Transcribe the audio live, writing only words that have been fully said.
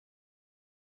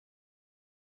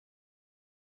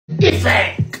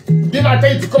Effect! Didn't I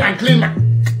tell you to come and clean my...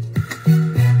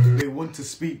 They want to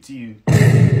speak to you.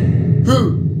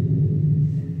 Who?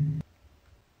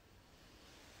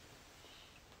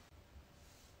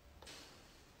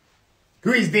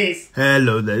 Who is this?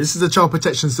 Hello there, this is the Child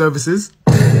Protection Services.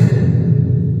 We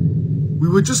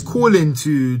were just calling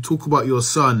to talk about your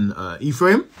son,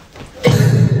 Ephraim.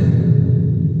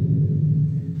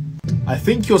 I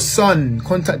think your son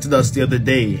contacted us the other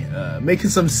day, making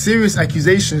some serious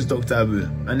accusations, Dr. Abu,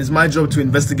 and it's my job to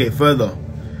investigate further.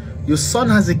 Your son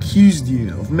has accused you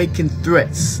of making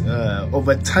threats of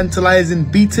a tantalizing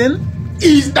beating.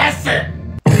 Is that so?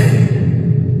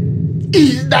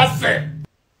 Is that so?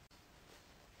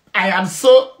 I am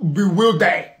so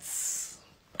bewildered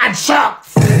and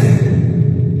shocked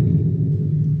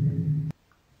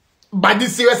by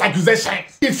these serious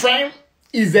accusations. Ephraim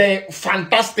is a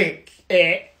fantastic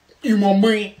human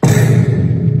being.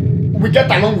 We get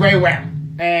along very well.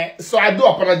 So I do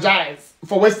apologize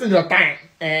for wasting your time.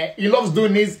 He loves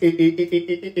doing this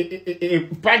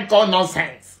prank call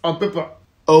nonsense on people.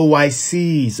 Oh, I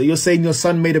see. So you're saying your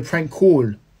son made a prank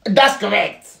call? That's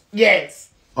correct. Yes.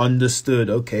 Understood.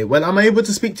 Okay. Well, I'm able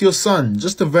to speak to your son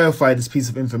just to verify this piece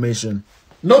of information.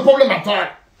 No problem at all.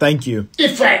 Thank you.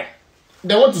 Ephraim,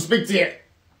 they want to speak to you.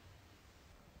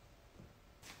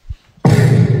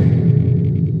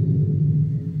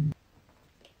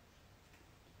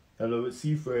 Hello, it's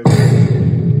Ephraim.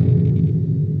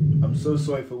 I'm so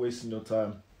sorry for wasting your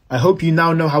time. I hope you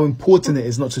now know how important it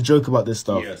is not to joke about this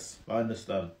stuff. Yes, I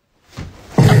understand.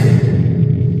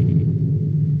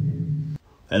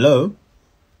 Hello?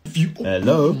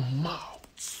 Hello?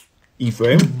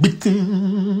 Ephraim?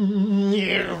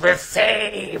 You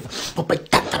receive for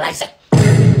tantalizing.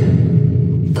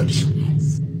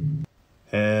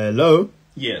 Hello?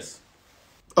 Yes.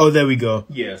 Oh, there we go.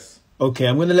 Yes. Okay,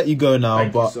 I'm going to let you go now,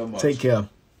 Thank you but so much. take care.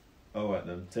 Alright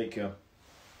then, take care.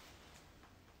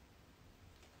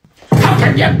 How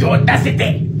can you have the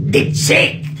audacity, the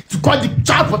cheek, to call the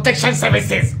Child Protection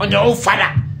Services on your own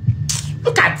father?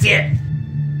 Look at you.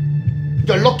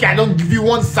 You're lucky I don't give you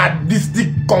one sadistic,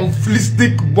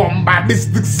 conflictic,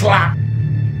 bombardistic slap.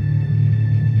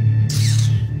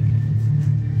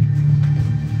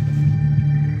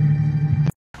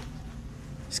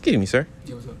 Excuse me, sir.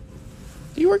 Yo, what's up?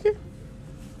 Do you work here?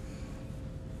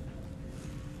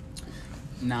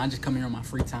 Nah, I just come here on my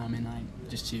free time and I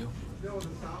just chill.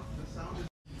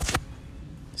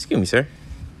 Excuse me, sir.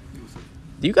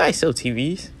 Do you guys sell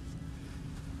TVs?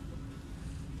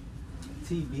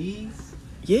 TVs?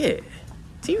 Yeah,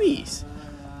 TVs.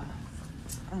 I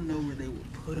don't know where they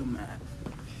would put them at.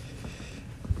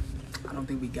 I don't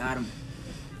think we got them.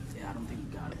 Yeah, I don't think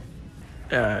we got them.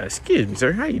 Excuse me,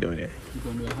 sir. How you doing there? You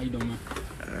doing good? How you doing, man?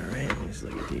 All right, let's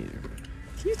look at these.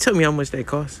 Can you tell me how much that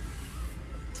costs?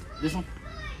 This one?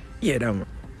 Yeah, that one.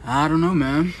 I don't know,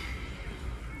 man.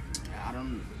 I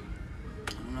don't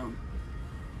know.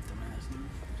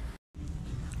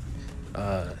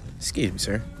 Excuse me,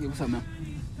 sir. Yeah, what's up, man?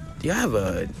 Do you have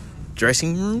a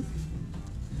dressing room?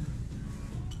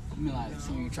 You mean like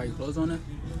so you try your clothes on it?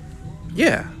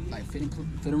 Yeah. Like fitting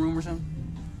room or something?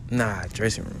 Nah,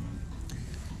 dressing room.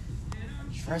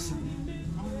 Dressing room?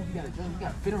 I don't know if you got a dressing. We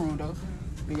got a fitting room though.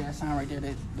 Big ass sign right there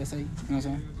that say, you know what I'm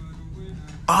saying?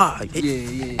 Ah,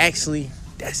 Yeah. Actually,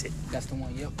 that's it. That's the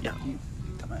one. Yep. Yeah.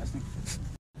 Dumbass nigga.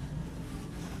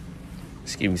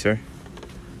 Excuse me, sir.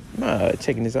 You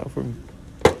checking this out for me?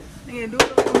 Nigga, do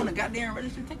it on the goddamn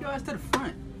register. Take your ass to the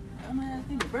front. Dumbass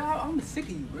nigga, bro. I'm sick of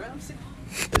you, bro. I'm sick.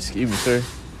 Excuse me, sir.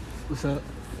 What's up?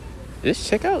 Just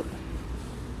check out.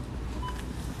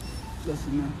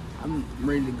 Listen, man. I'm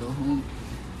ready to go home.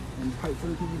 And probably for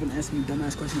the people, you've been asking me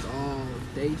dumbass questions all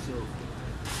day, so.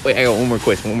 Wait, I got one more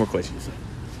question.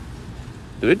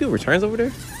 Do they do returns over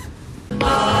there?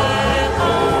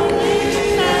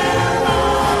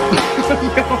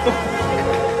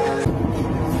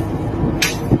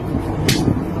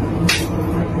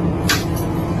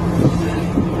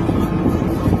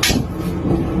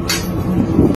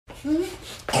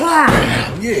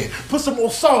 Yeah, put some more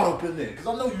salt up in there, because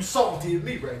I know you salty at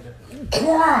me right now.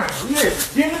 Crime, yeah.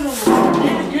 Get it on the floor.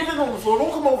 Get it on the floor.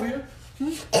 Don't come over here.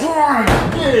 Crime,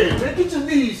 yeah, man. Get your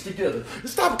knees together.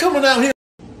 Stop coming out here.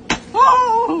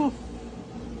 Oh!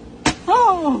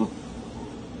 Oh!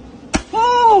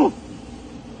 Oh!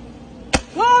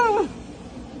 Oh!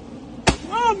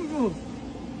 Oh!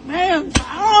 Man!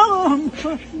 Oh!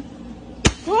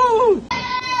 Oh!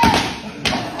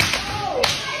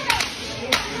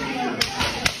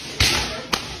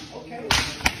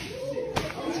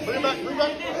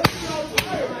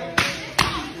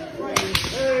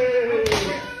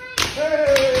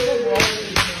 Hey!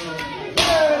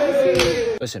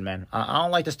 Listen, man, I don't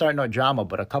like to start no drama,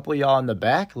 but a couple of y'all in the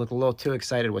back look a little too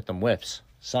excited with them whiffs.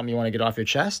 Something you want to get off your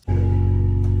chest? Oh,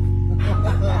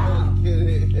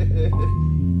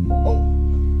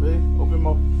 man, open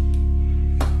my...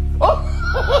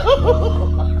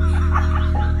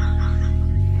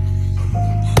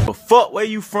 Give a fuck where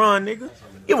you from, nigga.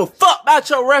 Give a fuck about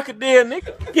your record deal,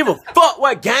 nigga. Give a fuck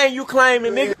what gang you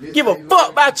claiming, nigga. Give a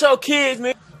fuck about your kids,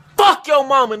 nigga. Fuck your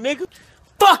mama, nigga.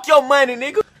 Fuck your money,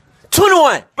 nigga.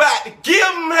 21. About to give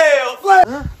him hell. What?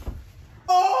 Huh?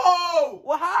 Oh,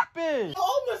 what happened? You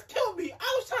almost killed me.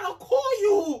 I was trying to call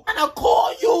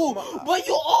you. But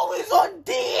you always on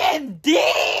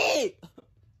D&D.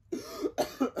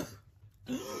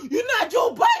 You're not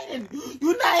Joe Biden.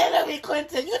 You're not Hillary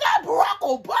Clinton. You're not Barack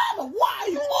Obama. Why are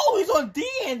you always on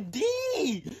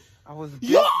D&D? I was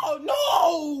Yo,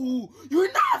 no.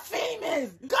 You're not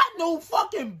famous. You got no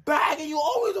fucking bag and you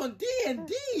always on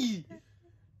D&D.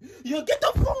 You get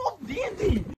the fuck off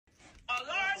D&D. A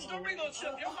large Dorito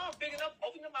chip. Your mouth big enough.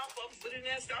 Open your mouth up, put it in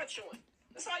there, start chewing.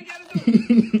 That's all you gotta do.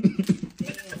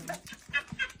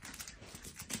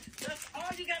 That's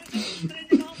all you gotta do. Put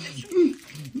it in your mouth and chew.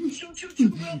 Chew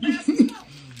real fast and slow.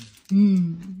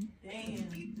 Damn.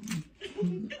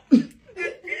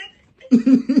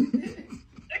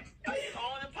 Are you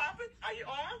on and popping? Are you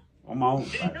on? I'm on.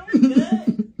 Did you know it's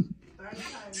good?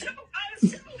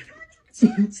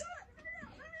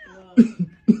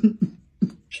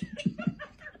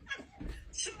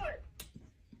 Chew.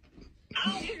 I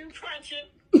don't hear you crunching.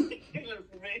 Look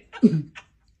for me.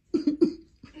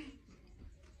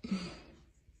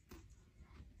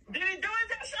 Did he do it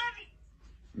that Sunday?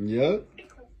 Yep.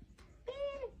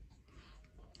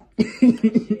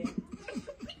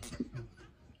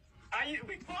 Are you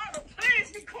recording?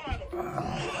 Please record him.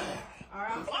 All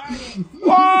right, I'm sorry.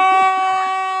 Whoa!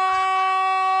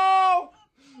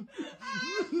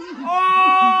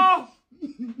 Oh!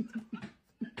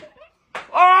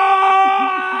 Oh!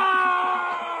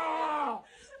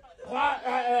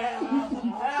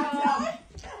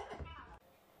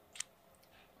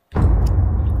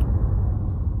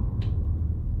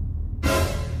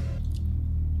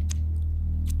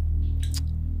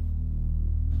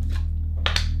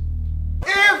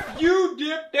 If you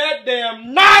dip that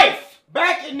damn knife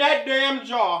back in that damn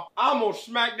jar, I'm gonna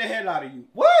smack the hell out of you.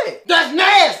 What? That's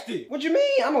nasty. What you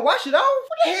mean? I'm gonna wash it off?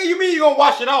 What the hell you mean you gonna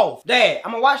wash it off? Dad,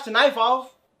 I'm gonna wash the knife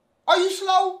off. Are you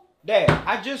slow? Dad,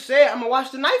 I just said I'm gonna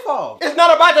wash the knife off. It's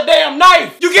not about the damn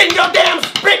knife. You getting your damn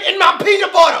spit in my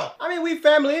peanut butter. I mean, we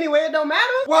family anyway, it don't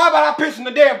matter. Well, how about I piss in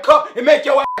the damn cup and make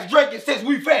your ass drink it since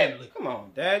we family? Come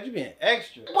on, Dad, you being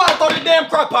extra. Why I throw the damn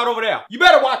crock pot over there? You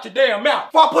better watch your damn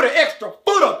mouth before I put an extra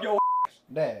foot up your ass.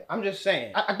 Dad, I'm just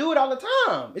saying. I do it all the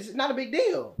time. It's not a big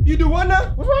deal. You do what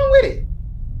now? What's wrong with it?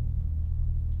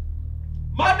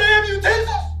 My damn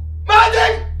utensils? My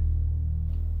damn...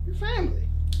 We family.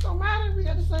 Don't matter, we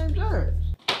got the same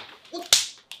germs. What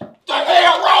the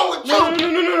hell wrong with you? No.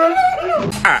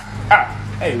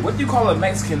 Hey, what do you call a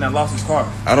Mexican that lost his car?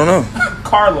 I don't know.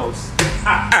 Carlos.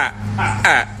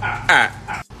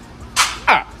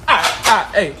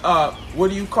 Hey, what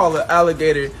do you call an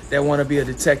alligator that want to be a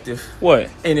detective?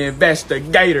 What? An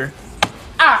investigator.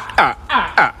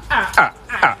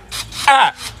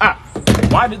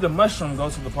 Why did the mushroom go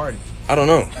to the party? I don't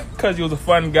know. Because he was a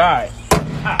fun guy.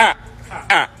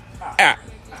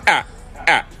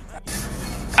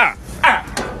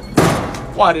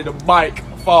 Why did the bike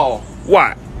fall?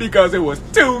 Why? Because it was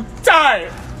too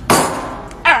tired.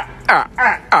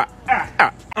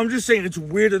 I'm just saying it's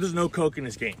weird that there's no Coke in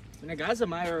this game. And the guy's a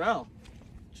IRL.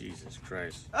 Jesus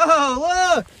Christ.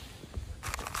 Oh, look!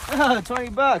 Oh,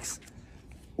 $20.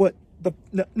 What?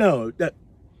 No, that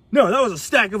was a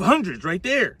stack of hundreds right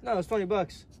there. No, it's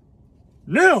 $20.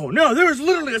 No, there was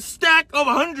literally a stack of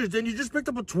hundreds and you just picked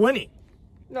up a 20.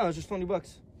 No, it's just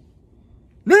 $20.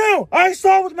 No, I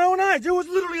saw it with my own eyes. There was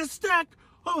literally a stack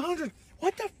of hundreds.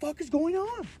 What the fuck is going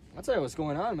on? I'll tell you what's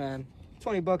going on, man.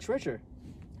 $20 richer.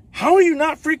 How are you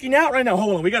not freaking out right now?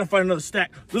 Hold on, we gotta find another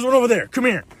stack. There's one over there. Come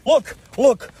here. Look.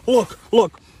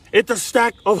 It's a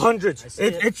stack of hundreds.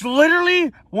 It's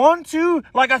literally one, two,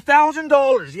 like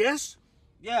 $1,000. Yes?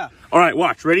 Yeah. All right,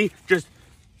 watch. Ready?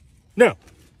 No.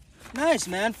 Nice,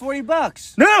 man.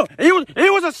 $40. No,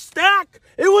 it was a stack.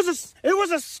 It was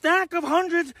a stack of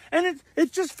hundreds, and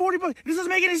it's just $40. This doesn't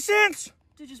make any sense.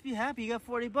 Dude, just be happy. You got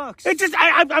 $40. It just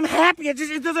I'm happy.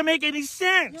 It doesn't make any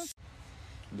sense.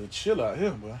 The chill out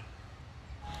here, boy.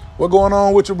 What going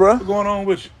on with you, bro? What's going on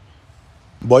with you?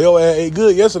 Boy, your ass ate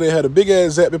good yesterday. Had a big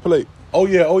ass zappy plate. Oh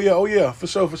yeah. For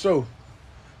sure.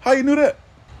 How you knew that?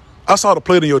 I saw the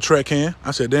plate in your track can.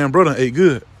 I said, damn, brother ate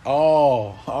good.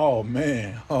 Oh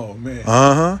man.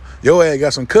 Uh-huh. Your ass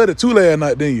got some cutted too last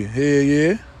night, didn't you? Hell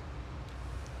yeah.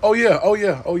 Oh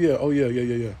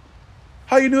yeah.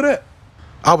 How you knew that?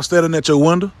 I was standing at your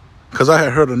window because I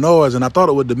had heard a noise and I thought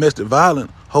it was domestic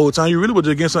violence. Whole time you really was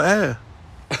just getting some ass.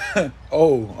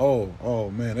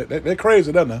 oh man, that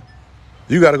crazy, that now.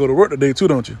 You got to go to work today too,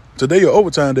 don't you? Today your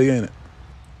overtime day, ain't it?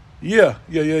 Yeah.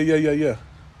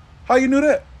 How you knew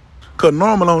that? Cause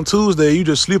normal on Tuesday you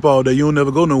just sleep all day, you don't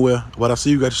never go nowhere. But I see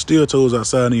you got your steel toes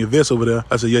outside in your vest over there.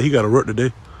 I said, yeah, he got to work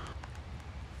today.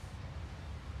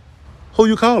 Who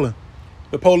you calling?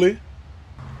 The police?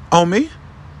 On me?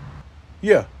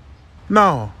 Yeah.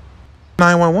 No.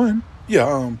 911?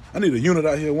 Yeah, I need a unit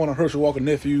out here, one of Herschel Walker's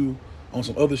nephew on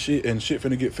some other shit, and shit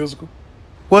finna get physical.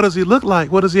 What does he look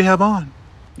like? What does he have on?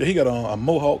 Yeah, he got on a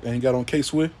mohawk and he got on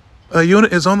K-Swift. A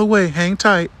unit is on the way. Hang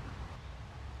tight.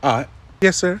 All right.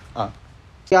 Yes, sir. All right.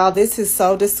 Y'all, this is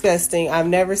so disgusting. I've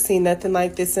never seen nothing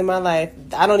like this in my life.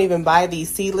 I don't even buy these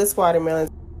seedless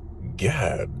watermelons.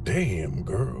 God damn,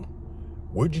 girl.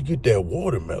 Where'd you get that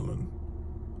watermelon?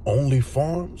 Only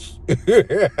Farms?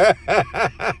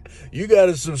 You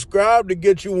gotta subscribe to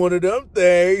get you one of them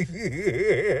things.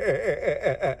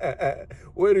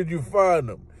 Where did you find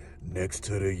them? Next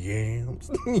to the yams.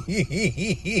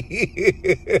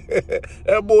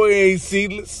 That boy ain't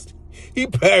seedless. He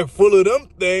packed full of them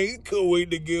things. Couldn't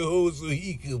wait to get home so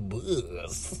he could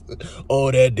bust. Oh,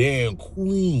 that damn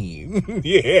queen.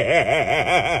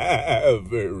 Yeah,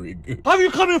 very good. How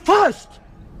you coming first?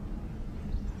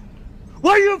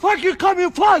 Why you fucking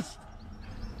coming first?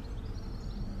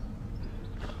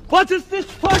 What is this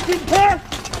fucking path?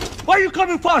 Why you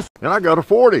coming first? And I got a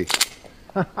 40.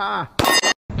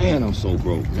 Man, I'm so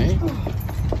broke, man.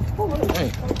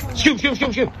 Hey, excuse.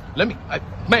 Let me,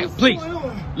 man, please.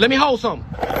 Let me hold something.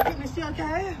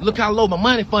 Look how low my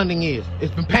money funding is.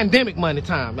 It's been pandemic money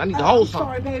time. I need to hold something.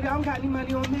 Sorry, baby. I don't got any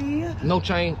money on me. No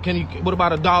change. Can you, what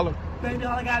about $1? Baby,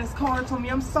 all I got is cards on me.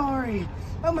 I'm sorry.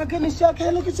 Oh my goodness, you okay?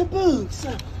 Look at your boots.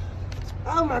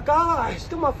 Oh my gosh.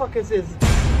 Them motherfuckers is...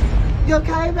 You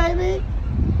okay, baby?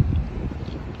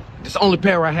 It's the only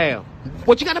pair I have.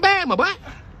 What you got in the bag, my boy?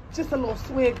 Just a little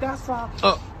swig, that's all.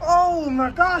 Oh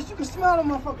my gosh, you can smell them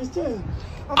motherfuckers too.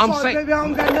 I'm sorry, baby, I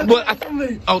don't got nothing on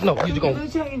me. Oh no, you gonna,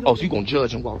 so you gonna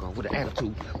judge and walk off with an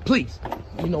attitude. Please,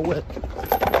 you know what?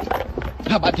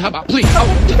 How about, please.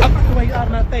 Fuck the way you out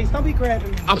of my face. Don't be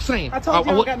grabbing me. I'm saying. I told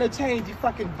you I don't got no change, you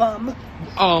fucking bum.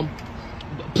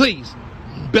 Please,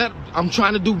 I'm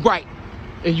trying to do right.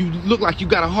 And you look like you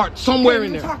got a heart somewhere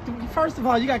in there. Talk to me. First of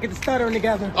all, you gotta get the stuttering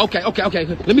together. Okay.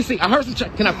 Let me see. I heard some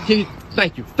check. Can you?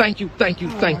 Thank you.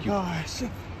 Oh my gosh.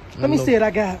 Let me see what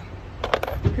I got.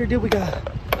 Here, we got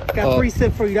 3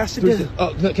 sips for you. That should do.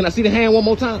 Can I see the hand one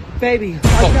more time? Baby,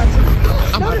 all you got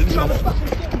to...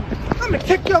 I'm gonna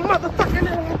kick your motherfucking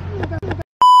ass.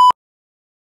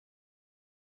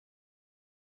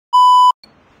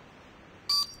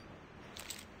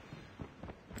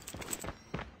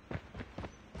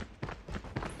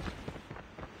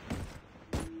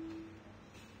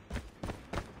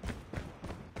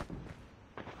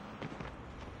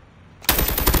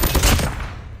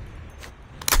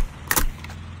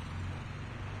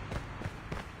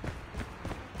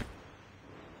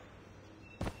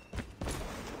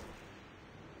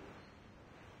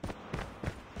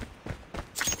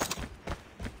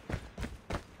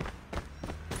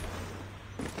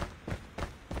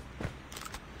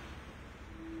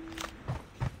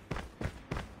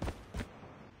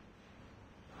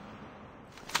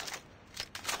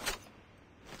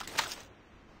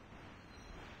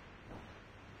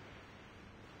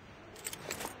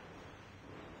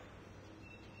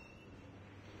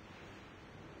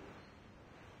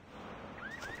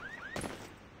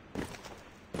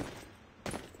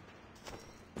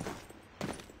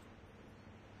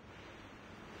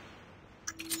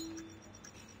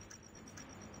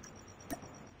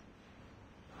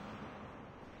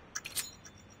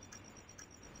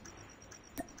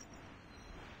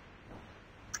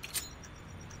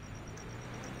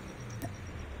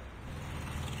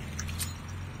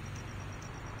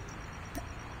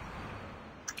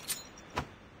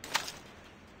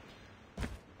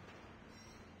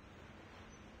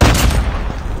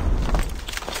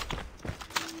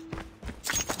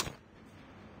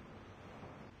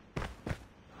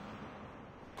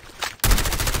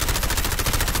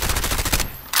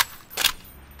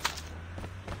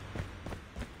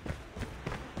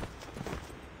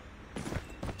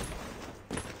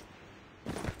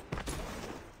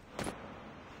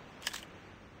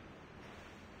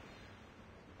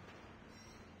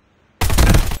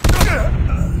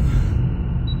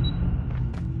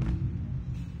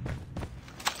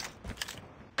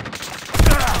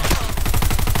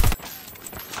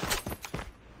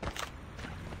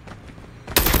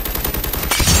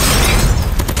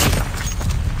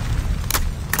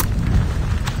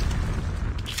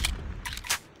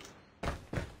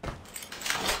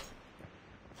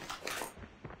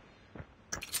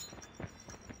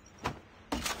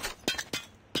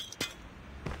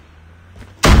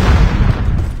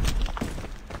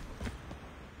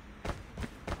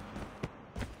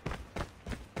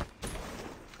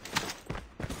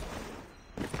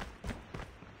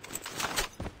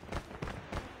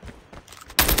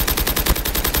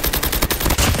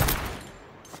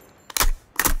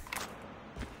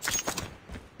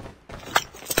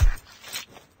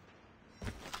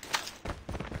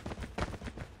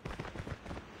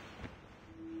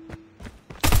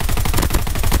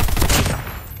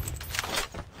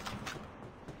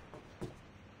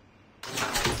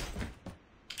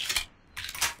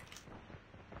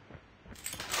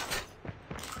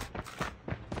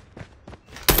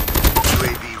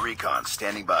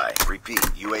 standing by. Repeat,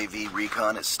 UAV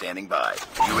recon is standing by.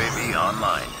 UAV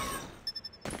online.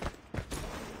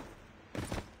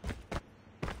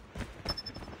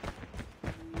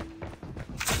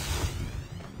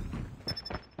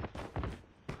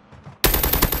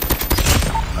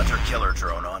 Hunter-killer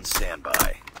drone on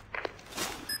standby.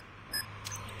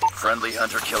 Friendly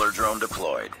hunter-killer drone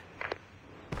deployed.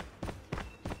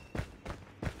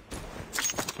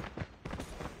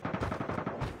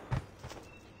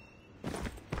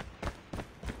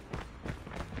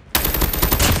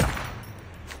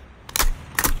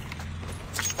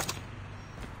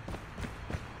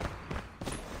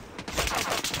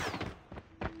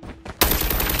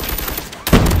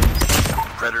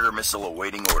 Predator missile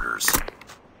awaiting orders.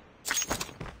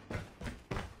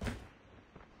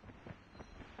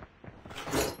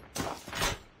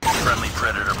 Friendly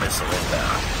Predator missile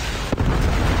inbound.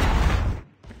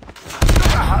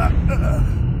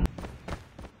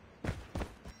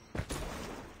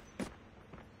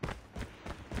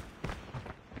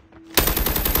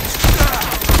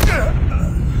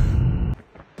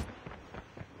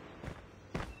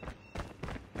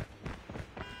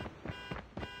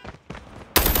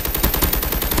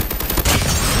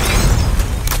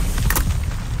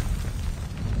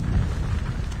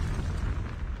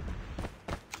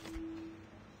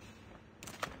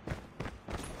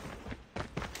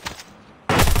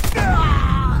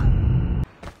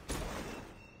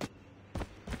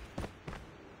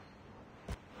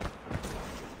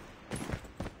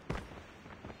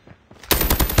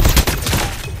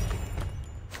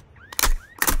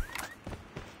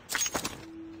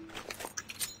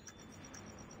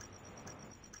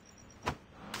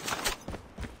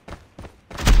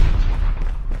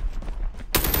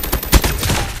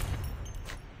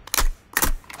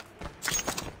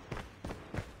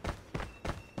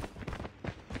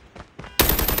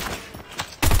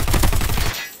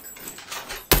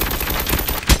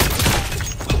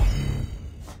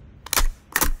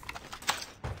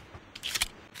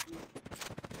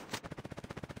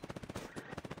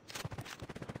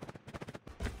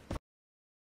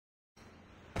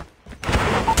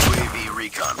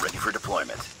 Recon ready for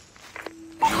deployment.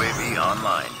 UAV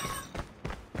online.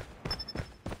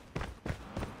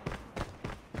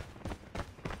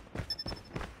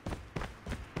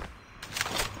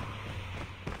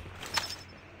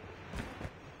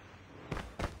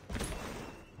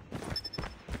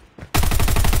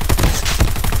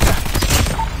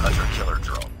 Hunter-killer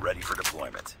drone ready for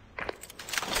deployment.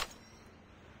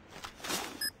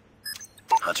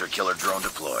 Hunter-killer drone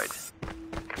deployed.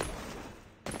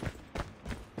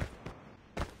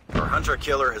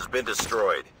 Hunter-killer has been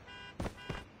destroyed.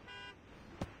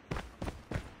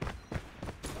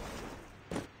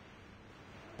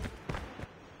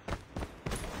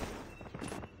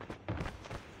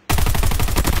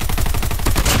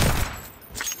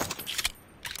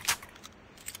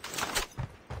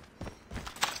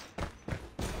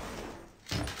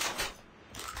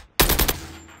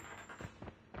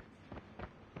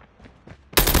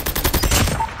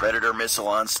 Predator missile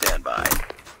on standby.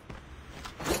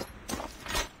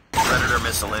 Predator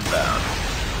missile inbound.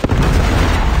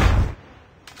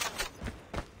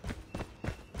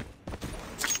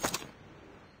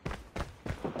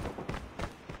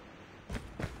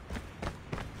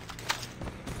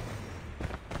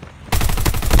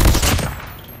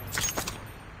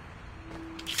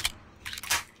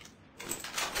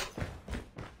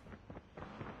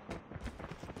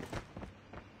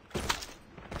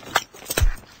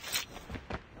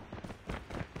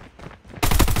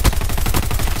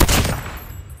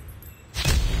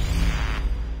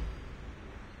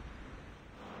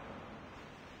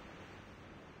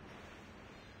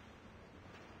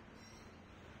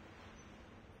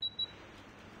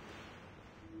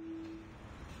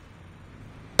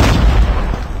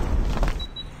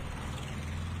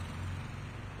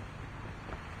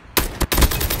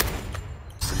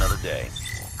 Day.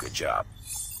 Good job.